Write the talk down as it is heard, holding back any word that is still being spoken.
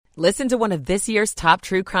Listen to one of this year's top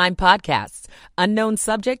true crime podcasts. Unknown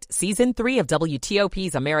Subject, Season 3 of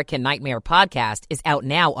WTOP's American Nightmare podcast is out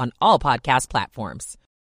now on all podcast platforms.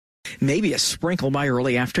 Maybe a sprinkle by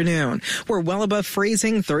early afternoon. We're well above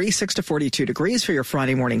freezing, 36 to 42 degrees for your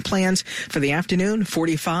Friday morning plans. For the afternoon,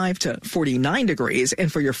 45 to 49 degrees.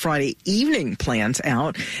 And for your Friday evening plans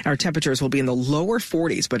out, our temperatures will be in the lower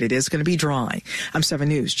 40s, but it is going to be dry. I'm 7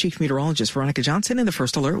 News Chief Meteorologist Veronica Johnson in the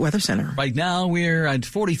First Alert Weather Center. Right now, we're at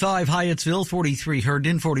 45 Hyattsville, 43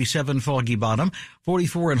 Herndon, 47 Foggy Bottom,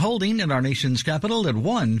 44 in Holding, and our nation's capital at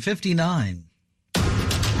 159.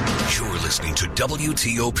 You're listening to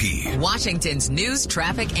WTOP, Washington's news,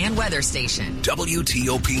 traffic, and weather station.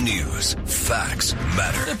 WTOP News. Facts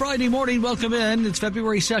matter. Good Friday morning. Welcome in. It's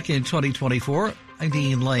February 2nd, 2024. I'm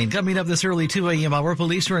Dean Lane. Coming up this early 2 a.m. hour,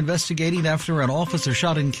 police are investigating after an officer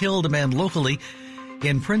shot and killed a man locally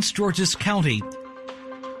in Prince George's County.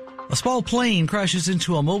 A small plane crashes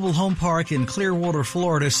into a mobile home park in Clearwater,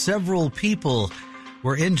 Florida. Several people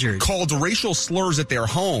were injured. Called racial slurs at their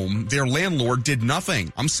home. Their landlord did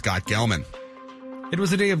nothing. I'm Scott Gelman. It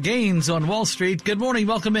was a day of gains on Wall Street. Good morning.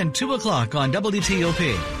 Welcome in. 2 o'clock on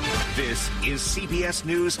WTOP. This is CBS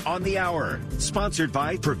News on the Hour, sponsored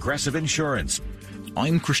by Progressive Insurance.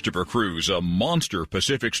 I'm Christopher Cruz. A monster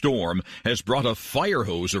Pacific storm has brought a fire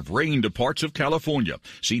hose of rain to parts of California.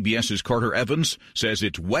 CBS's Carter Evans says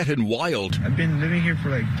it's wet and wild. I've been living here for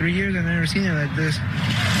like 3 years and I've never seen it like this.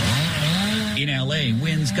 In L.A.,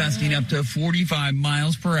 winds gusting up to 45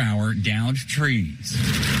 miles per hour downed trees.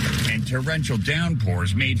 And torrential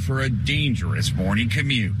downpours made for a dangerous morning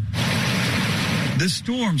commute. The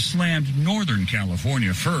storm slammed Northern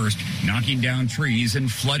California first, knocking down trees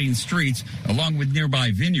and flooding streets, along with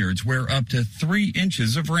nearby vineyards where up to 3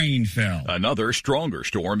 inches of rain fell. Another stronger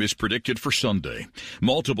storm is predicted for Sunday.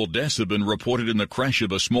 Multiple deaths have been reported in the crash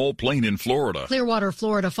of a small plane in Florida. Clearwater,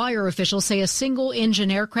 Florida fire officials say a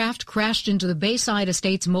single-engine aircraft crashed into the Bayside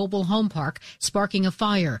Estates mobile home park, sparking a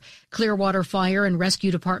fire. Clearwater Fire and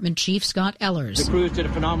Rescue Department Chief Scott Ehlers. The crews did a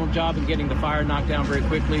phenomenal job in getting the fire knocked down very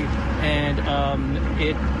quickly, and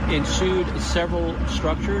it ensued several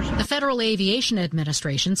structures. The Federal Aviation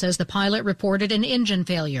Administration says the pilot reported an engine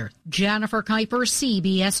failure. Jennifer Kuiper,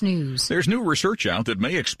 CBS News. There's new research out that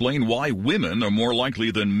may explain why women are more likely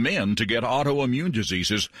than men to get autoimmune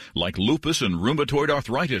diseases like lupus and rheumatoid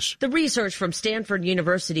arthritis. The research from Stanford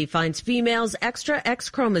University finds females' extra X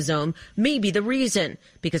chromosome may be the reason,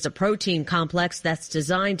 because a protein complex that's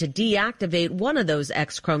designed to deactivate one of those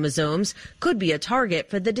X chromosomes could be a target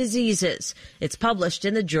for the diseases. It's published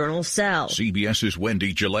in the journal Cell. CBS's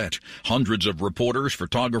Wendy Gillette. Hundreds of reporters,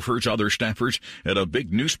 photographers, other staffers at a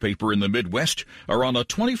big newspaper in the Midwest are on a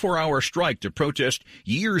 24-hour strike to protest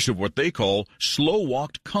years of what they call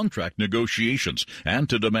slow-walked contract negotiations and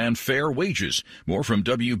to demand fair wages. More from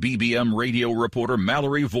WBBM radio reporter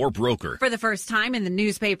Mallory Vorbroker. For the first time in the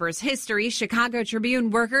newspaper's history, Chicago Tribune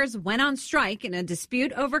workers went on strike in a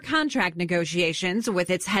dispute over contract negotiations with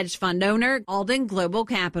its hedge fund owner, Alden Global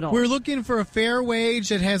Capital. We're looking for a fair wage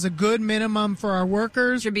that has a good minimum for our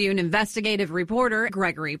workers. Tribune investigative reporter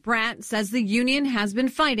Gregory Pratt says the union has been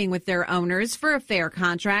fighting with their owners for a fair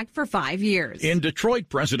contract for 5 years. In Detroit,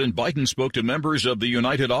 President Biden spoke to members of the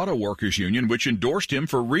United Auto Workers Union, which endorsed him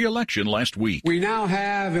for re-election last week. We now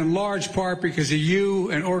have, in large part because of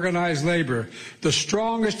you and organized labor, the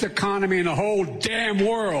strongest economy in the whole damn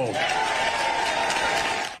world.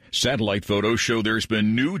 Satellite photos show there's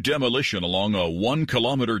been new demolition along a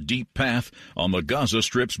 1-kilometer deep path on the Gaza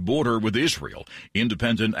Strip's border with Israel.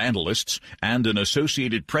 Independent analysts and an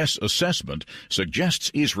Associated Press assessment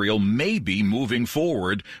suggests Israel may be moving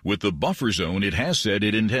forward with the buffer zone it has said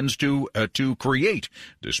it intends to create,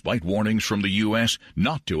 despite warnings from the U.S.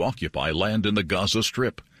 not to occupy land in the Gaza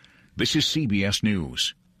Strip. This is CBS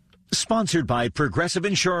News. Sponsored by Progressive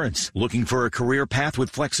Insurance. Looking for a career path with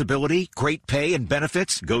flexibility, great pay, and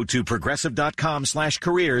benefits? Go to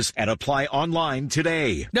progressive.com/careers and apply online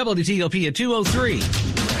today. WTOP at 2:03.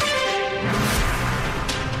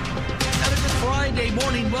 Have a good Friday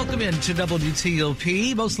morning. Welcome into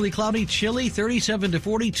WTOP. Mostly cloudy, chilly, 37 to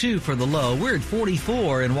 42 for the low. We're at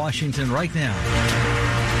 44 in Washington right now.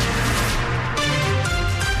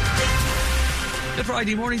 Good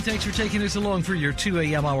Friday morning. Thanks for taking us along for your 2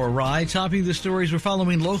 a.m. hour ride. Topping the stories we're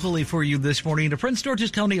following locally for you this morning. A Prince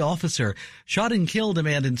George's County officer shot and killed a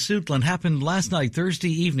man in Suitland. Happened last night,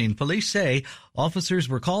 Thursday evening. Police say officers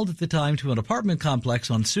were called at the time to an apartment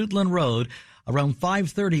complex on Suitland Road around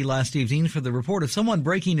 5:30 last evening for the report of someone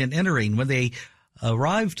breaking and entering. When they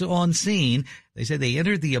arrived on scene, they said they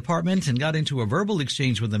entered the apartment and got into a verbal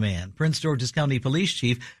exchange with the man. Prince George's County Police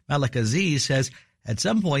Chief Malik Aziz says At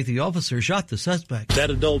some point, the officer shot the suspect.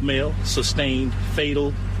 That adult male sustained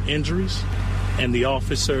fatal injuries, and the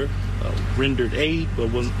officer rendered aid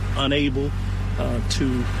but was unable to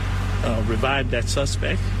revive that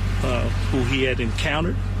suspect who he had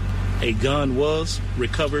encountered. A gun was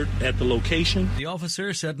recovered at the location. The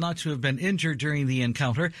officer said not to have been injured during the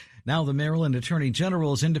encounter. Now the Maryland Attorney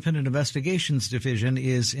General's Independent Investigations Division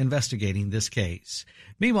is investigating this case.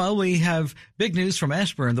 Meanwhile, we have big news from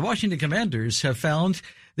Ashburn. The Washington Commanders have found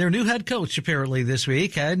their new head coach apparently this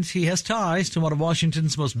week, and he has ties to one of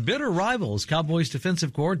Washington's most bitter rivals. Cowboys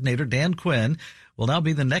defensive coordinator Dan Quinn will now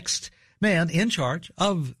be the next man in charge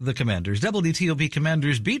of the Commanders. WTOP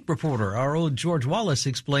Commanders beat reporter, our own George Wallace,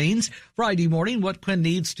 explains Friday morning what Quinn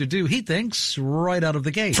needs to do, he thinks, right out of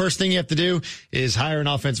the gate. First thing you have to do is hire an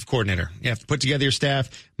offensive coordinator. You have to put together your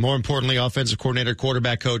staff. More importantly, offensive coordinator,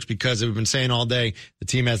 quarterback coach, because we've been saying all day, the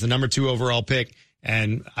team has the number 2 overall pick.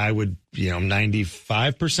 And I would,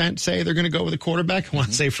 95% say they're going to go with a quarterback. I want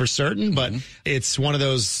to say for certain, but it's one of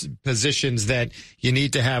those positions that you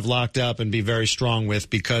need to have locked up and be very strong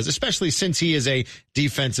with, because especially since he is a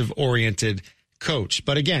defensive oriented coach.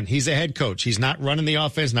 But again, he's a head coach. He's not running the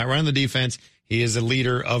offense, not running the defense. He is a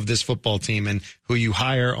leader of this football team, and who you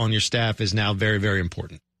hire on your staff is now very, very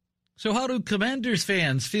important. So how do Commanders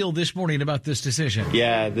fans feel this morning about this decision?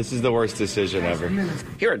 Yeah, this is the worst decision ever.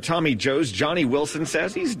 Here at Tommy Joe's, Johnny Wilson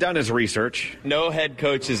says he's done his research. No head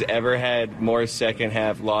coach has ever had more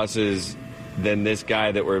second-half losses than this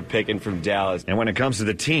guy that we're picking from Dallas. And when it comes to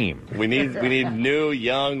the team, we need new,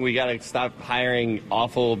 young. We got to stop hiring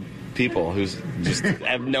awful people who just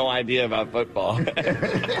have no idea about football.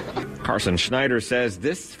 Carson Schneider says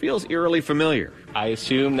this feels eerily familiar. I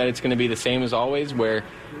assume that it's going to be the same as always, where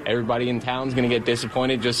everybody in town is going to get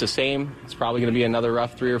disappointed just the same. It's probably going to be another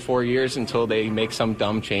rough 3 or 4 years until they make some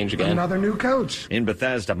dumb change again. Another new coach. In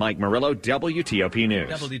Bethesda, Mike Murillo, WTOP News.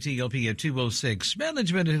 WTOP at 2:06.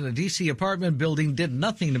 Management in a D.C. apartment building did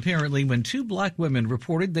nothing, apparently, when 2 black women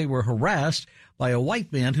reported they were harassed by a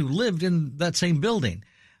white man who lived in that same building.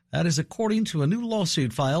 That is according to a new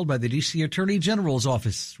lawsuit filed by the D.C. Attorney General's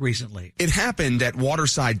office recently. It happened at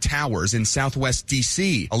Waterside Towers in southwest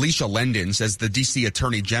D.C. Alicia Lendon says the D.C.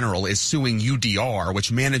 Attorney General is suing UDR,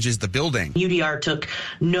 which manages the building. UDR took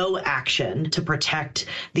no action to protect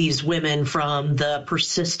these women from the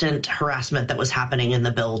persistent harassment that was happening in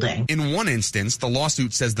the building. In one instance, the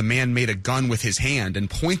lawsuit says the man made a gun with his hand and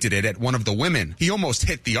pointed it at one of the women. He almost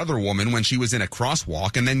hit the other woman when she was in a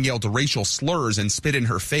crosswalk and then yelled racial slurs and spit in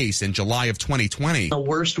her face in July of 2020. The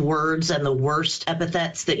worst words and the worst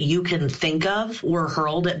epithets that you can think of were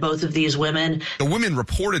hurled at both of these women. The women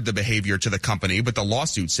reported the behavior to the company, but the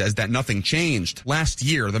lawsuit says that nothing changed. Last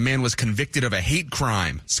year, the man was convicted of a hate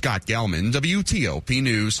crime. Scott Gelman, WTOP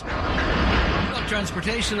News.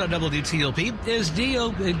 Transportation on WTOP. Is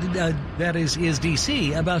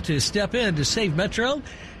DC about to step in to save Metro?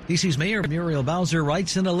 DC's Mayor Muriel Bowser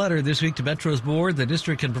writes in a letter this week to Metro's board the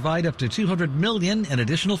district can provide up to $200 million in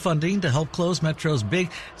additional funding to help close Metro's big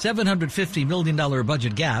 $750 million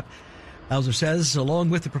budget gap. Bowser says, along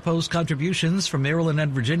with the proposed contributions from Maryland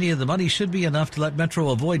and Virginia, the money should be enough to let Metro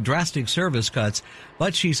avoid drastic service cuts.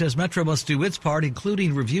 But she says Metro must do its part,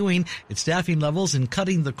 including reviewing its staffing levels and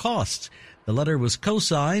cutting the costs. The letter was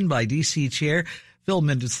co-signed by D.C. Chair Phil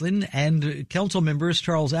Mendelssohn and council members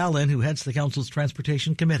Charles Allen, who heads the council's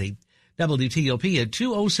transportation committee. WTOP at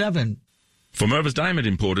 2:07. For Mervis Diamond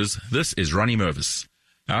Importers, this is Ronnie Mervis.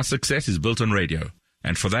 Our success is built on radio,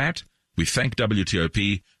 and for that, we thank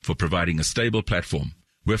WTOP for providing a stable platform.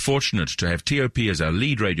 We're fortunate to have TOP as our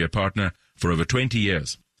lead radio partner for over 20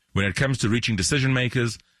 years. When it comes to reaching decision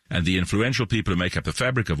makers and the influential people who make up the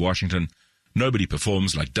fabric of Washington, nobody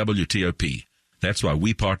performs like WTOP. That's why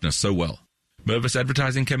we partner so well. Mervis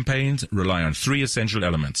advertising campaigns rely on 3 essential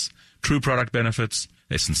elements: true product benefits,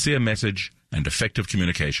 a sincere message, and effective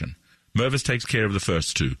communication. Mervis takes care of the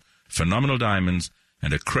first 2, phenomenal diamonds,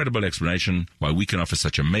 and a credible explanation why we can offer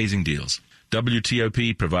such amazing deals.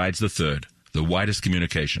 WTOP provides the third, the widest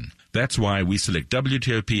communication. That's why we select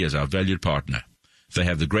WTOP as our valued partner. They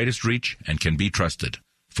have the greatest reach and can be trusted.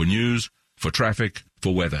 For news, for traffic,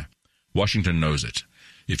 for weather. Washington knows it.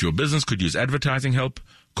 If your business could use advertising help,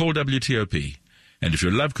 call WTOP. And if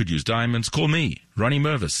your love could use diamonds, call me, Ronnie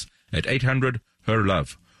Mervis, at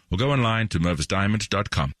 800-HER-LOVE, or go online to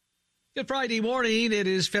mervisdiamond.com. Good Friday morning. It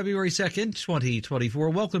is February 2nd, 2024.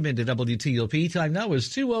 Welcome into WTOP. Time now is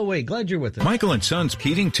 2:08. Glad you're with us. Michael & Son's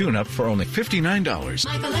heating tune-up for only $59.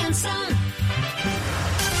 Michael & Son.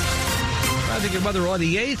 I think your weather on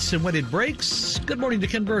the 8th and when it breaks. Good morning to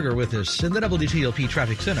Ken Berger with us in the WTOP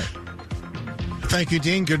Traffic Center. Thank you,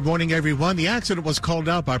 Dean. Good morning, everyone. The accident was called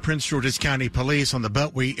out by Prince George's County Police on the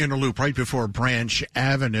Beltway Inner Loop right before Branch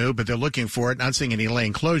Avenue, but they're looking for it, not seeing any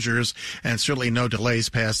lane closures, and certainly no delays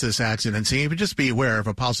past this accident scene. But just be aware of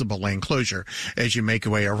a possible lane closure as you make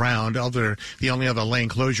your way around. The only other lane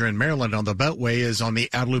closure in Maryland on the Beltway is on the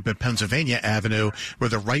outer loop at Pennsylvania Avenue, where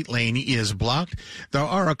the right lane is blocked. There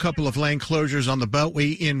are a couple of lane closures on the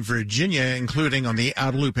Beltway in Virginia, including on the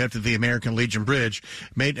outer loop after the American Legion Bridge.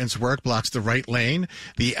 Maintenance work blocks the right lane.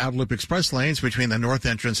 The outer loop express lanes between the north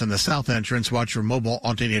entrance and the south entrance. Watch for mobile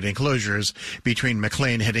alternating closures between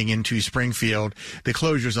McLean heading into Springfield. The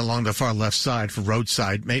closures along the far left side for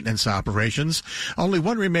roadside maintenance operations. Only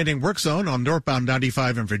one remaining work zone on northbound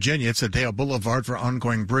 95 in Virginia. It's at Dale Boulevard for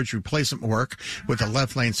ongoing bridge replacement work with the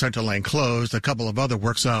left lane, center lane closed. A couple of other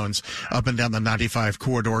work zones up and down the 95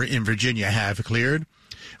 corridor in Virginia have cleared.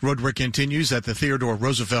 Roadwork continues at the Theodore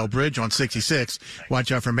Roosevelt Bridge on 66.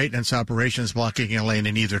 Watch out for maintenance operations blocking a lane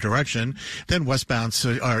in either direction. Then eastbound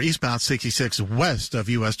 66 west of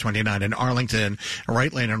US 29 in Arlington.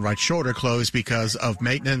 Right lane and right shoulder closed because of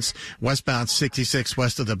maintenance. Westbound 66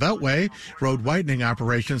 west of the Beltway. Road widening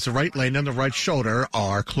operations. The right lane and the right shoulder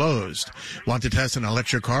are closed. Want to test an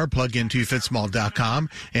electric car? Plug into fitsmall.com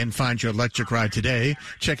and find your electric ride today.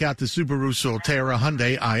 Check out the Subaru Solterra,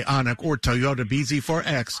 Hyundai Ioniq, or Toyota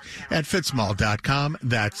BZ4X at fitsmall.com.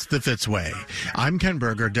 That's the Fitz way. I'm Ken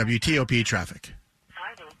Berger, WTOP Traffic.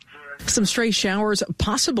 Some stray showers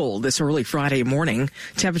possible this early Friday morning.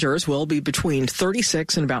 Temperatures will be between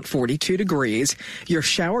 36 and about 42 degrees. Your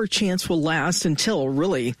shower chance will last until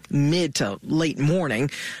really mid to late morning.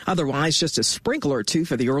 Otherwise, just a sprinkle or two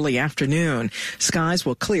for the early afternoon. Skies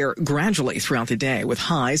will clear gradually throughout the day with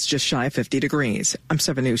highs just shy of 50 degrees. I'm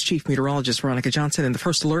 7 News Chief Meteorologist Veronica Johnson in the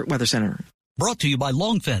First Alert Weather Center. Brought to you by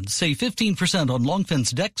Long Fence. Save 15% on Long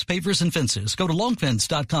Fence decks, pavers, and fences. Go to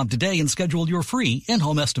longfence.com today and schedule your free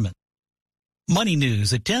in-home estimate. Money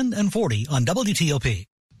News at 10 and 40 on WTOP.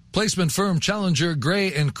 Placement firm Challenger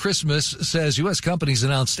Gray & Christmas says U.S. companies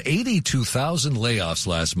announced 82,000 layoffs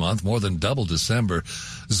last month, more than double December.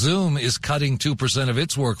 Zoom is cutting 2% of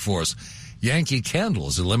its workforce. Yankee Candle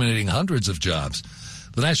is eliminating hundreds of jobs.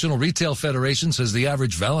 The National Retail Federation says the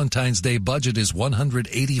average Valentine's Day budget is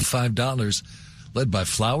 $185, led by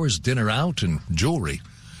flowers, dinner out, and jewelry.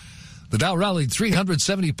 The Dow rallied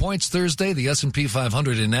 370 points Thursday. The S&P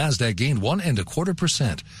 500 and NASDAQ gained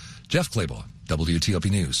 1.25%. Jeff Claybaugh,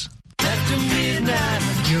 WTOP News. After midnight.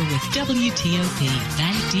 You're with WTOP,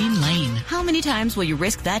 19 Lane. How many times will you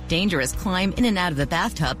risk that dangerous climb in and out of the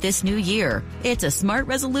bathtub this new year? It's a smart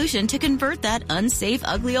resolution to convert that unsafe,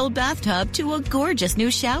 ugly old bathtub to a gorgeous new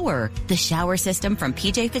shower. The shower system from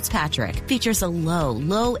PJ Fitzpatrick features a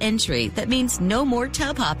low entry that means no more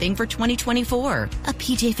tub hopping for 2024. A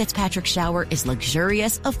PJ Fitzpatrick shower is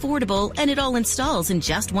luxurious, affordable, and it all installs in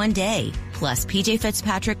just one day. Plus, PJ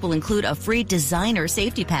Fitzpatrick will include a free designer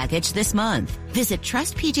safety package this month. Visit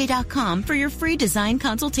trustpj.com for your free design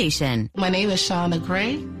consultation. My name is Shauna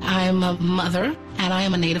Gray. I'm a mother and I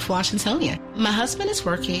am a native Washingtonian. My husband is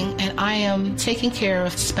working and I am taking care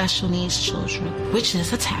of special needs children, which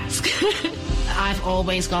is a task. I've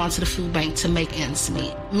always gone to the food bank to make ends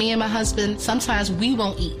meet. Me and my husband, sometimes we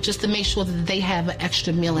won't eat just to make sure that they have an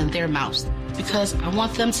extra meal in their mouths because I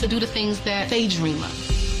want them to do the things that they dream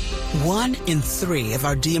of. 1 in 3 of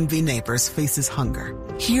our DMV neighbors faces hunger.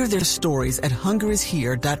 Hear their stories at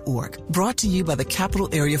hungerishere.org. Brought to you by the Capital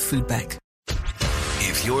Area Food Bank.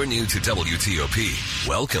 If you're new to WTOP,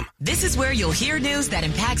 welcome. This is where you'll hear news that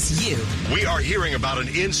impacts you. We are hearing about an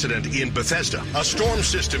incident in Bethesda. A storm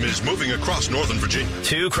system is moving across northern Virginia.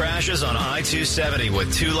 2 crashes on I-270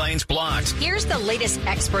 with 2 lanes blocked. Here's the latest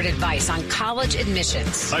expert advice on college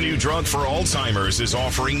admissions. A new drug for Alzheimer's is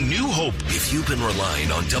offering new hope. If you've been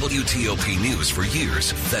relying on WTOP News for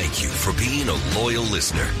years, thank you for being a loyal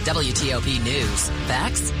listener. WTOP News.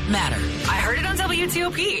 Facts matter. I heard it on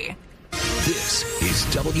WTOP. This is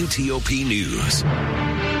WTOP News.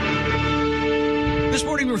 This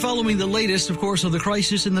morning we're following the latest, of course, of the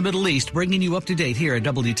crisis in the Middle East, bringing you up to date here at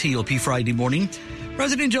WTOP Friday morning.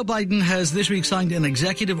 President Joe Biden has this week signed an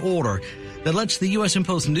executive order that lets the U.S.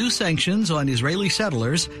 impose new sanctions on Israeli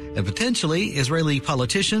settlers and potentially Israeli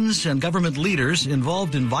politicians and government leaders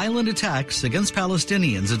involved in violent attacks against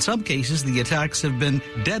Palestinians. In some cases, the attacks have been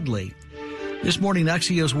deadly. This morning,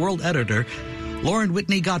 Axios world editor Lauren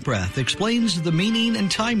Whitney Gottbrath explains the meaning and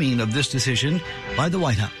timing of this decision by the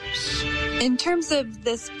White House. In terms of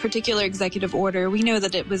this particular executive order, we know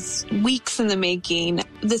that it was weeks in the making.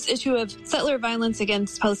 This issue of settler violence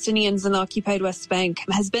against Palestinians in the occupied West Bank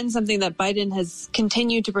has been something that Biden has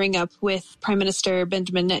continued to bring up with Prime Minister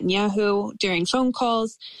Benjamin Netanyahu during phone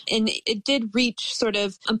calls. And it did reach sort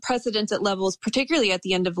of unprecedented levels, particularly at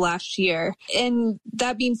the end of last year. And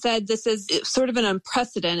that being said, this is sort of an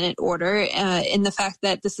unprecedented order in the fact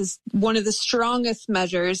that this is one of the strongest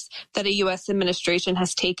measures that a U.S. administration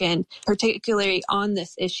has taken, particularly on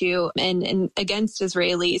this issue and against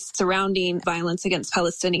Israelis surrounding violence against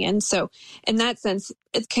Palestinians. So in that sense,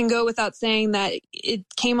 it can go without saying that it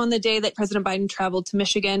came on the day that President Biden traveled to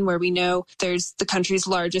Michigan, where we know there's the country's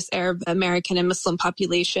largest Arab American and Muslim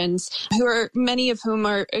populations, many of whom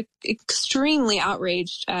are extremely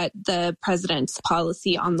outraged at the president's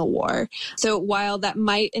policy on the war. So while that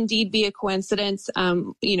might indeed be a coincidence,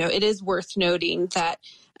 it is worth noting that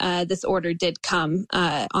this order did come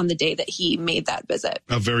on the day that he made that visit.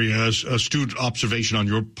 A very astute observation on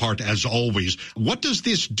your part, as always. What does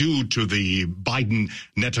this do to the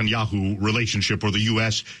Biden-Netanyahu relationship or the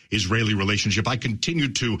U.S.-Israeli relationship? I continue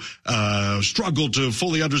to struggle to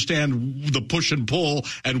fully understand the push and pull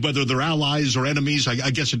and whether they're allies or enemies. I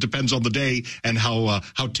guess it depends on the day and how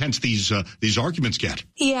tense these arguments get.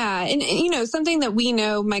 Yeah, and something that we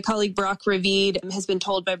know, my colleague Brock Ravid has been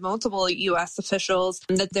told by multiple U.S. officials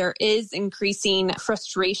that there is increasing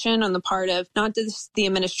frustration on the part of not just the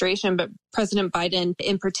administration, but President Biden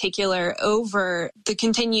in particular over the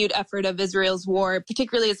continued effort of Israel's war,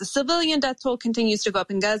 particularly as the civilian death toll continues to go up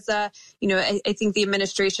in Gaza. I think the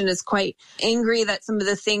administration is quite angry that some of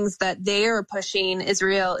the things that they are pushing,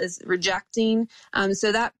 Israel is rejecting.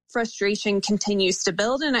 So that frustration continues to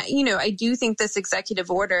build. And, I do think this executive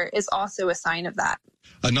order is also a sign of that.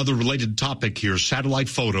 Another related topic here, satellite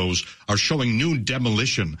photos are showing new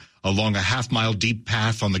demolition along a half-mile deep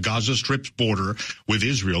path on the Gaza Strip's border with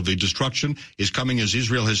Israel. The destruction is coming as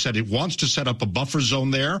Israel has said it wants to set up a buffer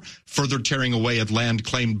zone there, further tearing away at land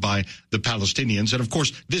claimed by the Palestinians. And, of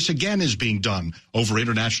course, this again is being done over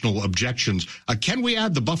international objections. Can we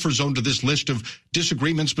add the buffer zone to this list of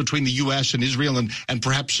disagreements between the U.S. and Israel? And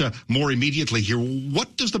perhaps more immediately here,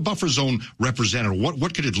 what does the buffer zone represent, or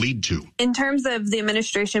what could it lead to? In terms of the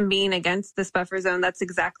administration being against this buffer zone, that's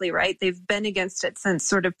exactly right. They've been against it since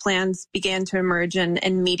sort of plans began to emerge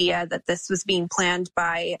in media that this was being planned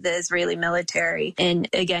by the Israeli military. And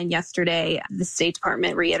again, yesterday, the State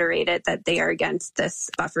Department reiterated that they are against this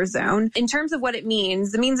buffer zone. In terms of what it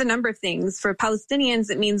means a number of things. For Palestinians,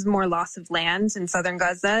 it means more loss of land in southern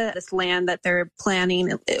Gaza. This land that they're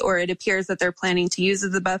planning, or it appears that they're planning to use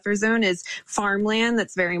as the buffer zone, is farmland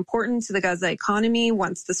that's very important to the Gaza economy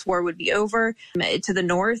once this war would be over. To the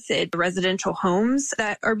north, residential homes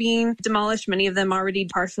that are being demolished, many of them already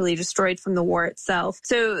partially destroyed from the war itself.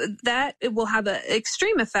 So that it will have an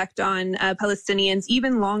extreme effect on Palestinians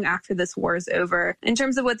even long after this war is over. In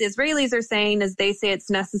terms of what the Israelis are saying, is they say it's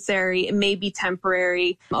necessary, it may be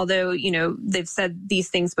temporary, although, they've said these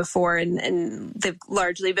things before and they've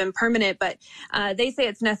largely been permanent, but they say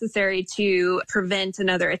it's necessary to prevent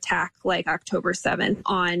another attack like October 7th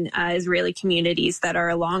on Israeli communities that are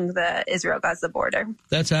along the Israel-Gaza border.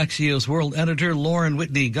 That's Axios World Editor Lauren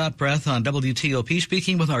Whitney Gottbreath on WTOP,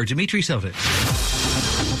 speaking with our Dimitri Sovic.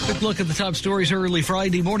 Quick look at the top stories early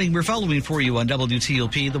Friday morning. We're following for you on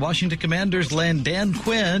WTOP. The Washington Commanders land Dan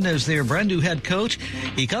Quinn as their brand new head coach.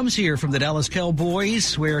 He comes here from the Dallas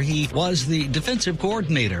Cowboys, where he was the defensive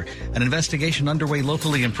coordinator. An investigation underway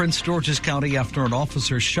locally in Prince George's County after an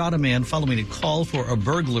officer shot a man following a call for a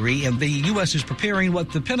burglary. And the U.S. is preparing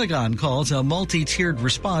what the Pentagon calls a multi-tiered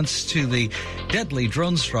response to the deadly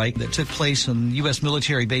drone strike that took place on the U.S.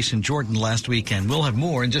 military base in Jordan last weekend. We'll have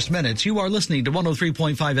more in just minutes. You are listening to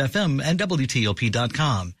 103.5 FM and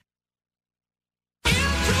WTOP.com.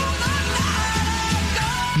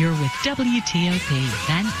 You're with WTOP,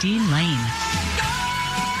 Van Dean Lane.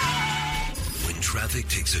 When traffic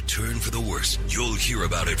takes a turn for the worse, you'll hear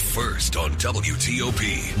about it first on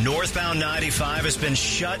WTOP. Northbound 95 has been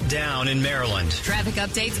shut down in Maryland. Traffic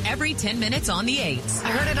updates every 10 minutes on the 8s. I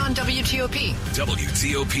heard it on WTOP.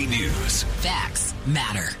 WTOP News. Facts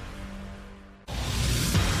matter.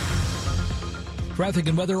 Traffic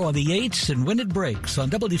and weather on the 8s and when it breaks on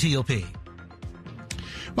WTOP.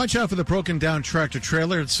 Watch out for the broken down tractor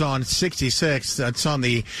trailer. It's on 66. That's on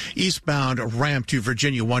the eastbound ramp to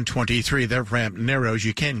Virginia 123. That ramp narrows.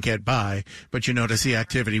 You can get by, but you notice the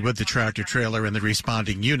activity with the tractor trailer and the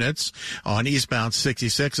responding units. On eastbound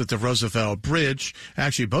 66 at the Roosevelt Bridge,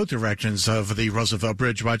 actually both directions of the Roosevelt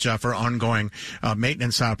Bridge, watch out for ongoing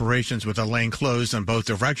maintenance operations with the lane closed in both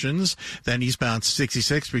directions. Then eastbound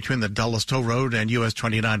 66 between the Dulles Toll Road and US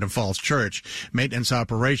 29 and Falls Church. Maintenance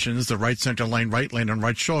operations, the right center lane, right lane, and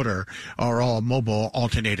right shoulder are all mobile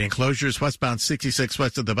alternating closures. Westbound 66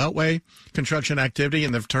 west of the Beltway, construction activity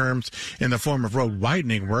in the form of road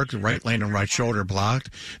widening work, the right lane and right shoulder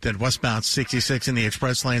blocked. Then westbound 66 in the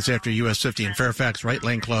express lanes after US 50 in Fairfax, right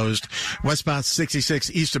lane closed. Westbound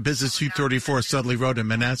 66 east of Business 234 Sudley Road in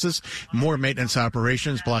Manassas, more maintenance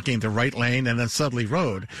operations blocking the right lane, and then Sudley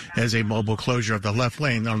Road has a mobile closure of the left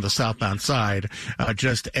lane on the southbound side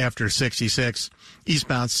just after 66.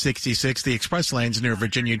 Eastbound 66, the express lanes near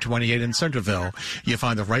Virginia 28 in Centerville. You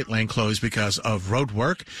find the right lane closed because of road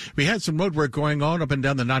work. We had some road work going on up and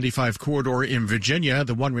down the 95 corridor in Virginia.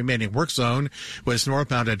 The one remaining work zone was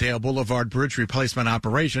northbound at Dale Boulevard Bridge replacement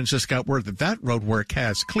operations. Just got word that road work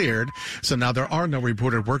has cleared. So now there are no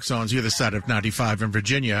reported work zones either side of 95 in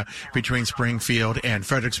Virginia between Springfield and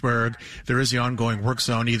Fredericksburg. There is the ongoing work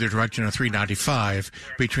zone either direction of 395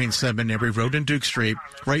 between Seminary Road and Duke Street.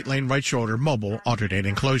 Right lane, right shoulder, mobile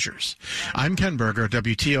alternating closures. I'm Ken Berger,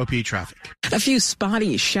 WTOP Traffic. A few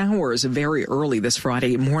spotty showers very early this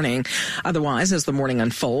Friday morning. Otherwise, as the morning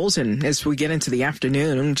unfolds and as we get into the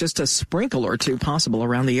afternoon, just a sprinkle or two possible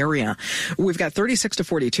around the area. We've got 36 to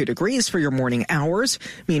 42 degrees for your morning hours.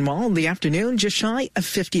 Meanwhile, in the afternoon, just shy of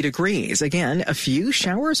 50 degrees. Again, a few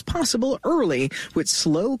showers possible early with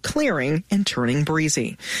slow clearing and turning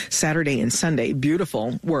breezy. Saturday and Sunday,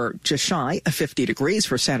 beautiful. We're just shy of 50 degrees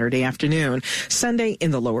for Saturday afternoon. Sunday in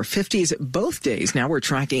the lower 50s. Both days now we're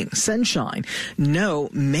tracking sunshine. No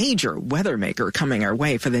major weather maker coming our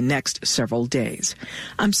way for the next several days.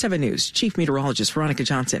 I'm 7 News Chief Meteorologist Veronica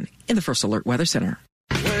Johnson in the First Alert Weather Center.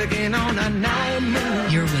 You're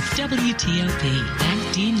with WTOP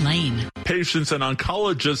and Dean Lane. Patients and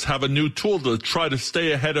oncologists have a new tool to try to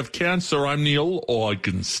stay ahead of cancer. I'm Neil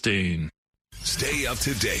Augenstein. Stay up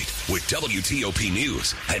to date with WTOP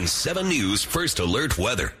News and 7 News First Alert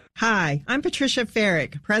Weather. Hi, I'm Patricia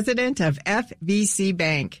Farrick, president of FVC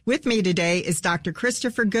Bank. With me today is Dr.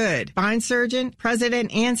 Christopher Good, spine surgeon,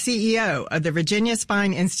 president, and CEO of the Virginia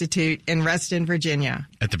Spine Institute in Reston, Virginia.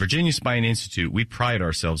 At the Virginia Spine Institute, we pride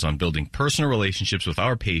ourselves on building personal relationships with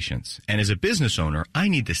our patients. And as a business owner, I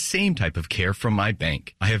need the same type of care from my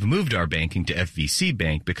bank. I have moved our banking to FVC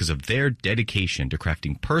Bank because of their dedication to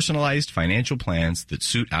crafting personalized financial plans that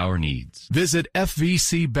suit our needs. Visit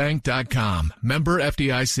FVCbank.com. Member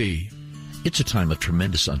FDIC. It's a time of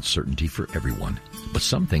tremendous uncertainty for everyone, but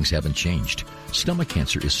some things haven't changed. Stomach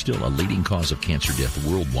cancer is still a leading cause of cancer death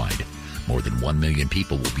worldwide. More than 1 million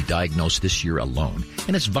people will be diagnosed this year alone,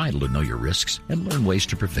 and it's vital to know your risks and learn ways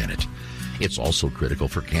to prevent it. It's also critical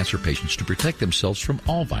for cancer patients to protect themselves from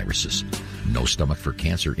all viruses. No Stomach for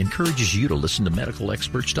Cancer encourages you to listen to medical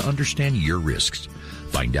experts to understand your risks.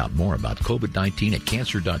 Find out more about COVID-19 at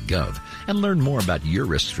cancer.gov and learn more about your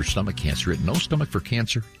risks for stomach cancer at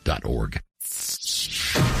nostomachforcancer.org.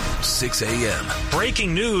 6 a.m.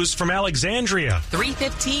 Breaking news from Alexandria.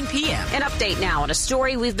 3:15 p.m. An update now on a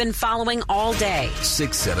story we've been following all day.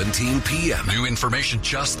 6:17 p.m. New information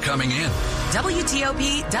just coming in.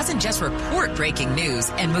 WTOP doesn't just report breaking news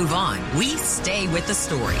and move on. We stay with the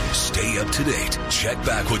story. Stay up to date. Check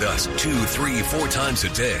back with us 2, 3, 4 times a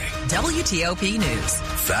day. WTOP News.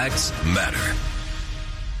 Facts matter.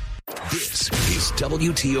 This is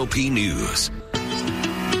WTOP News.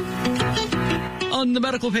 On the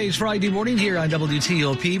medical page Friday morning here on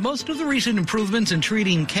WTOP, most of the recent improvements in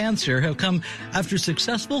treating cancer have come after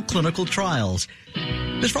successful clinical trials.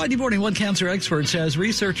 This Friday morning, one cancer expert says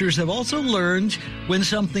researchers have also learned when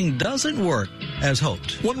something doesn't work as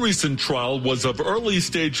hoped. One recent trial was of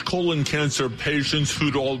early-stage colon cancer patients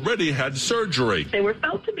who'd already had surgery. They were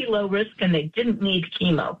felt to be low risk and they didn't need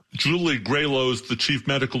chemo. Julie Graylow, the chief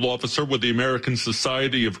medical officer with the American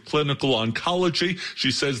Society of Clinical Oncology.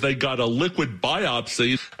 She says they got a liquid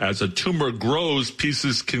biopsy. As a tumor grows,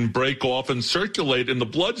 pieces can break off and circulate in the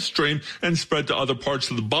bloodstream and spread to other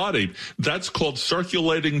parts of the body. That's called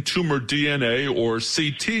circulating tumor DNA or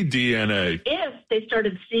ctDNA. If they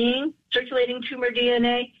started seeing circulating tumor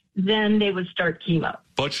DNA, then they would start chemo.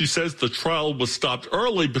 But she says the trial was stopped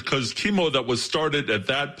early because chemo that was started at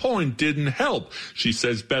that point didn't help. She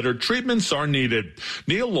says better treatments are needed.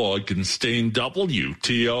 Neil Augenstein,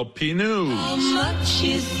 WTOP News. How much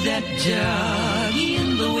is that dog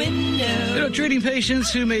in the window? Treating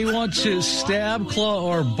patients who may want to stab, claw,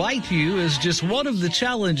 or bite you is just one of the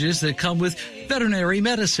challenges that come with veterinary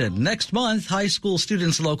medicine. Next month, high school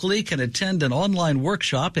students locally can attend an online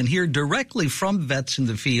workshop and hear directly from vets in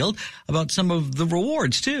the field about some of the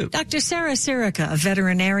rewards, too. Dr. Sarah Sirica, a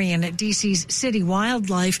veterinarian at DC's City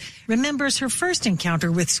Wildlife, remembers her first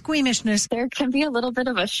encounter with squeamishness. There can be a little bit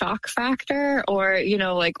of a shock factor or,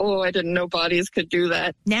 like, oh, I didn't know bodies could do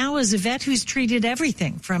that. Now, as a vet who's treated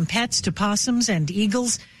everything from pets to possums and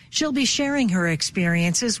eagles, she'll be sharing her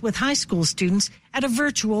experiences with high school students at a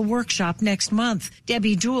virtual workshop next month.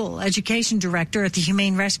 Debbie Jewell, education director at the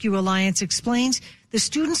Humane Rescue Alliance, explains the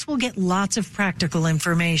students will get lots of practical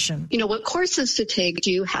information. What courses to take?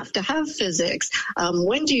 Do you have to have physics?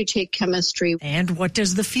 When do you take chemistry? And what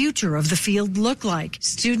does the future of the field look like?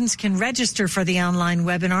 Students can register for the online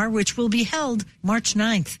webinar, which will be held March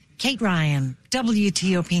 9th. Kate Ryan,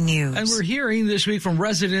 WTOP News. And we're hearing this week from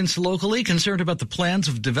residents locally concerned about the plans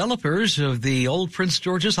of developers of the old Prince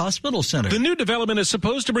George's Hospital Center. The new development is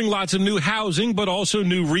supposed to bring lots of new housing, but also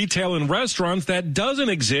new retail and restaurants that doesn't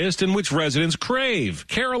exist and which residents crave.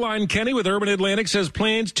 Caroline Kenny with Urban Atlantic says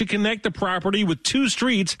plans to connect the property with two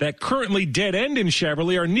streets that currently dead end in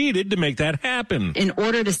Cheverly are needed to make that happen. In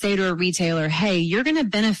order to say to a retailer, hey, you're going to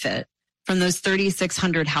benefit from those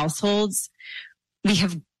 3,600 households, we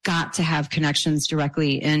have got to have connections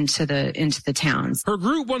directly into the towns. Her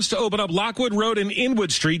group wants to open up Lockwood Road and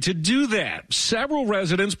Inwood Street to do that. Several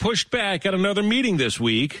residents pushed back at another meeting this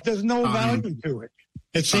week. There's no value to it.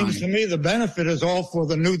 It seems to me the benefit is all for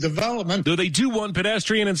the new development. Though they do want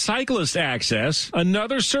pedestrian and cyclist access,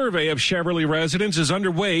 another survey of Cheverly residents is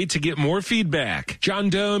underway to get more feedback. John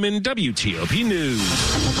Doman, WTOP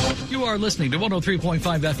News. You are listening to 103.5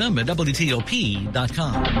 FM at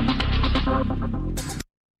WTOP.com.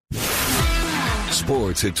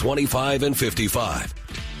 Sports at 25 and 55.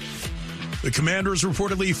 The Commanders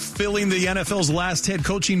reportedly filling the NFL's last head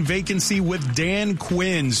coaching vacancy with Dan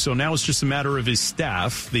Quinn. So now it's just a matter of his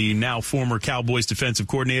staff. The now former Cowboys defensive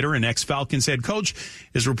coordinator and ex-Falcons head coach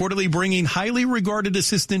is reportedly bringing highly regarded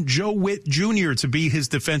assistant Joe Witt Jr. to be his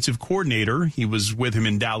defensive coordinator. He was with him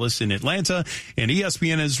in Dallas and Atlanta. And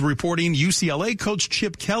ESPN is reporting UCLA coach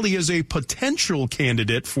Chip Kelly is a potential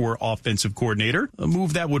candidate for offensive coordinator, a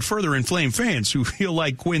move that would further inflame fans who feel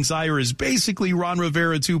like Quinn's hire is basically Ron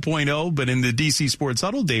Rivera 2.0, but in the DC Sports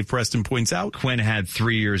Huddle, Dave Preston points out Quinn had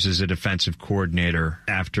 3 years as a defensive coordinator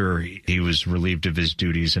after he was relieved of his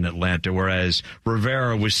duties in Atlanta, whereas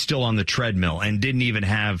Rivera was still on the treadmill and didn't even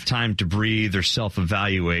have time to breathe or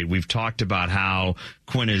self-evaluate. We've talked about how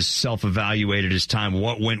Quinn has self-evaluated his time,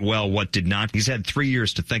 what went well, what did not. He's had 3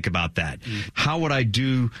 years to think about that. How would I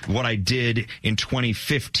do what I did in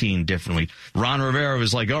 2015 differently? Ron Rivera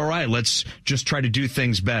was like, all right, let's just try to do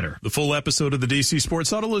things better. The full episode of the DC Sports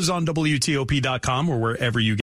Huddle is on WTOP.com or wherever you get